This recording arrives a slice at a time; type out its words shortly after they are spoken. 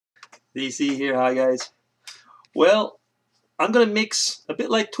DC here, hi guys. Well, I'm gonna mix a bit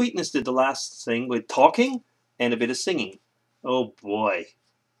like Tweetnes did the last thing with talking and a bit of singing. Oh boy.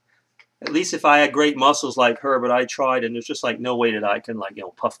 At least if I had great muscles like her, but I tried and there's just like no way that I can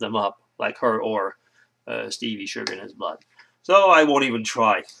puff them up like her or Stevie Sugar in his blood. So I won't even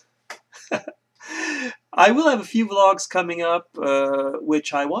try. I will have a few vlogs coming up,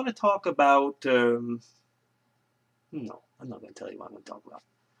 which I want to talk about. No, I'm not going to tell you what I'm going to talk about.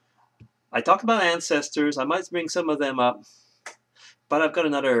 I talk about ancestors. I might bring some of them up, but I've got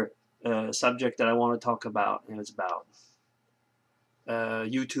another subject that I want to talk about, and it's about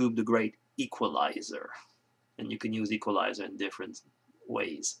YouTube, the great equalizer. And you can use equalizer in different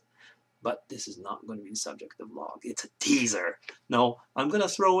ways. But this is not going to be the subject of the vlog. It's a teaser. No, I'm going to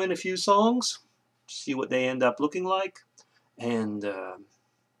throw in a few songs, see what they end up looking like, and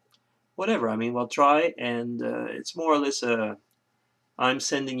whatever. I mean, we'll try, and it's more or less I'm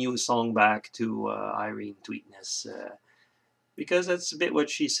sending you a song back to Irene Tweetnes, because that's a bit what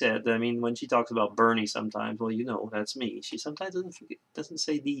she said. I mean, when she talks about Bernie sometimes, well, you know, that's me. She sometimes doesn't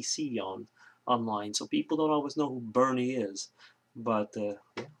say DC online, so people don't always know who Bernie is. But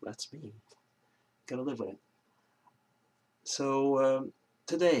yeah, that's me. Gotta live with it. So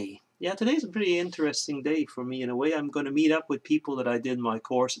today's a pretty interesting day for me in a way. I'm going to meet up with people that I did my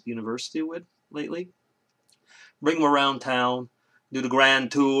course at university with lately, bring them around town, do the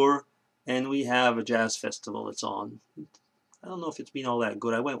grand tour, and we have a jazz festival that's on. I don't know if it's been all that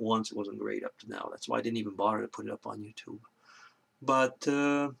good. I went once, it wasn't great up to now. That's why I didn't even bother to put it up on YouTube. But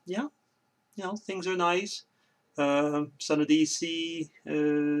yeah, you know, things are nice. Son of DC,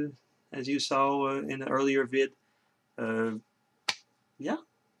 as you saw in the earlier vid, yeah,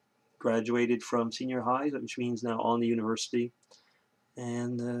 graduated from senior high, which means now on the university.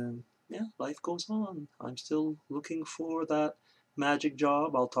 And yeah, life goes on. I'm still looking for that magic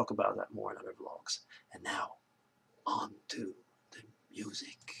job. I'll talk about that more in other vlogs. And now, on to the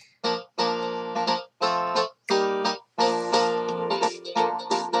music.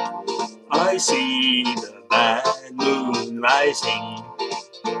 I see the bad moon rising.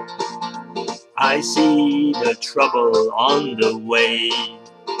 I see the trouble on the way.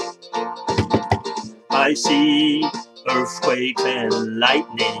 I see earthquakes and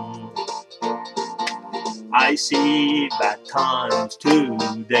lightning. I see bad times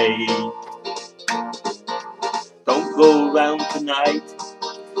today. Don't go round tonight,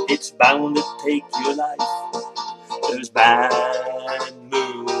 it's bound to take your life. There's bad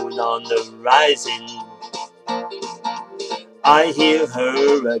moon on the rising. I hear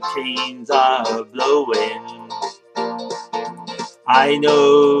hurricanes are blowing. I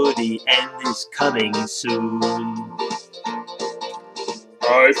know the end is coming soon.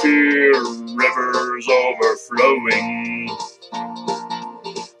 I hear rivers overflowing.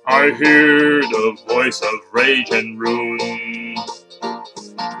 I hear the voice of rage and ruin.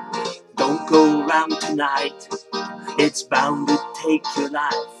 Don't go round tonight, it's bound to take your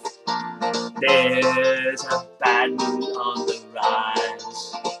life. There's a bad mood on the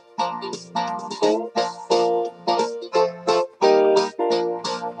rise.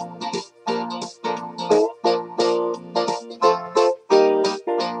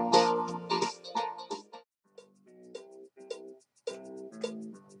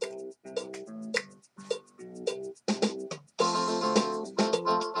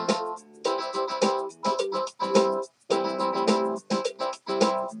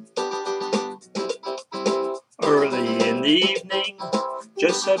 Early in the evening,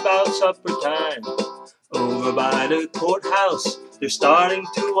 just about supper time, over by the courthouse, they're starting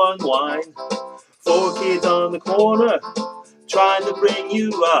to unwind. 4 kids on the corner, trying to bring you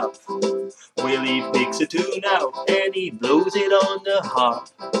up. Willie picks a tune out, and he blows it on the harp.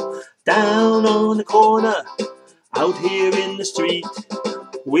 Down on the corner, out here in the street,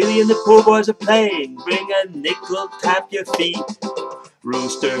 Willie and the poor boys are playing, bring a nickel, tap your feet.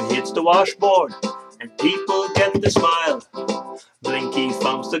 Rooster hits the washboard, and people get the smile. Blinky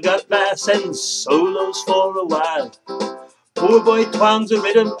thumps the gut bass and solos for a while. Poor boy twangs a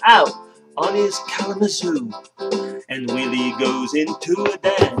rhythm out on his Kalamazoo, and Willie goes into a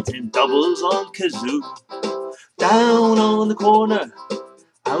dance and doubles on kazoo. Down on the corner,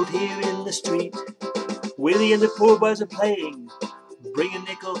 out here in the street, Willie and the poor boys are playing, bring a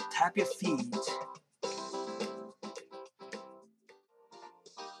nickel, tap your feet.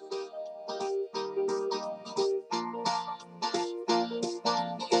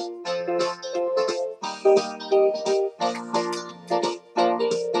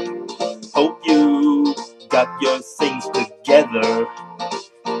 Hope you got your things together.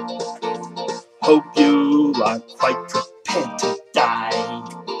 Hope you are quite prepared to die.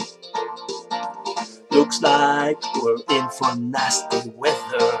 Looks like we're in for nasty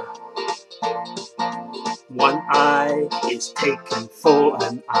weather. One eye is taken for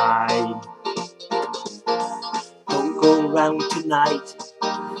an eye. Don't go round tonight,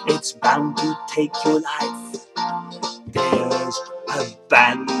 it's bound to take your life. There's a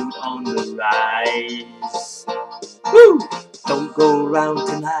bad mood on the rise. Woo! Don't go round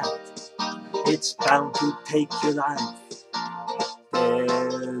tonight, it's bound to take your life.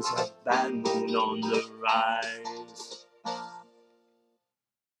 There's a bad mood on the rise.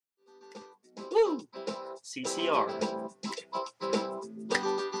 Woo! CCR.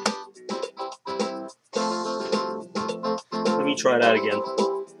 Let me try that again.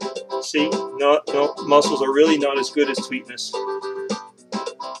 See? No, muscles are really not as good as tweetnes.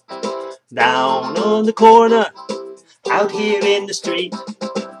 Down on the corner, out here in the street,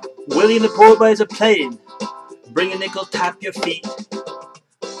 William the Poor Boys are playing. Bring a nickel, tap your feet.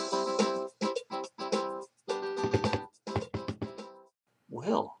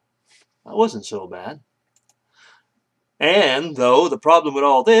 Well, that wasn't so bad. And, though, the problem with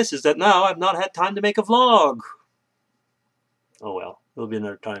all this is that now I've not had time to make a vlog. Oh well, it'll be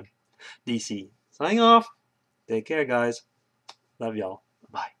another time. DC, signing off. Take care, guys. Love y'all.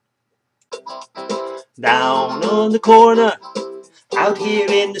 Bye. Down on the corner, out here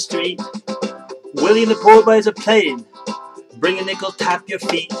in the street, William the Poor Boys are playing. Bring a nickel, tap your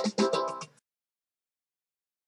feet.